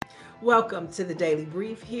Welcome to the Daily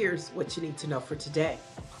Brief. Here's what you need to know for today.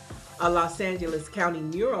 A Los Angeles County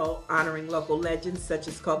mural honoring local legends such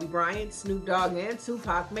as Kobe Bryant, Snoop Dogg, and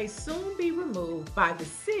Tupac may soon be removed by the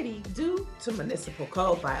city due to municipal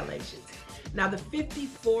code violations. Now, the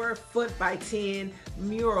 54-foot by 10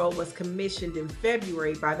 mural was commissioned in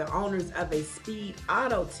February by the owners of a speed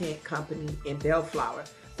auto tent company in Bellflower.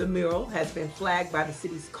 The mural has been flagged by the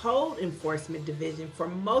city's Code Enforcement Division for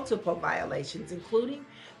multiple violations, including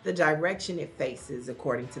the direction it faces,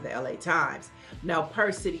 according to the LA Times. Now,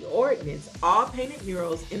 per city ordinance, all painted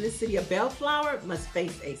murals in the city of Bellflower must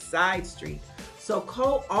face a side street. So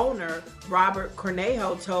co-owner Robert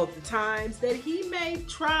Cornejo told the Times that he may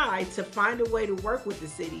try to find a way to work with the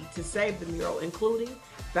city to save the mural, including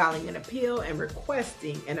filing an appeal and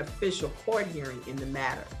requesting an official court hearing in the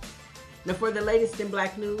matter. Now, for the latest in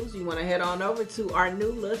Black news, you want to head on over to our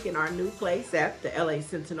new look and our new place at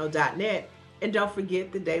thelasentinel.net. And don't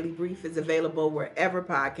forget, the Daily Brief is available wherever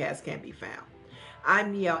podcasts can be found.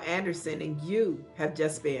 I'm Niele Anderson, and you have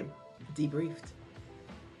just been debriefed.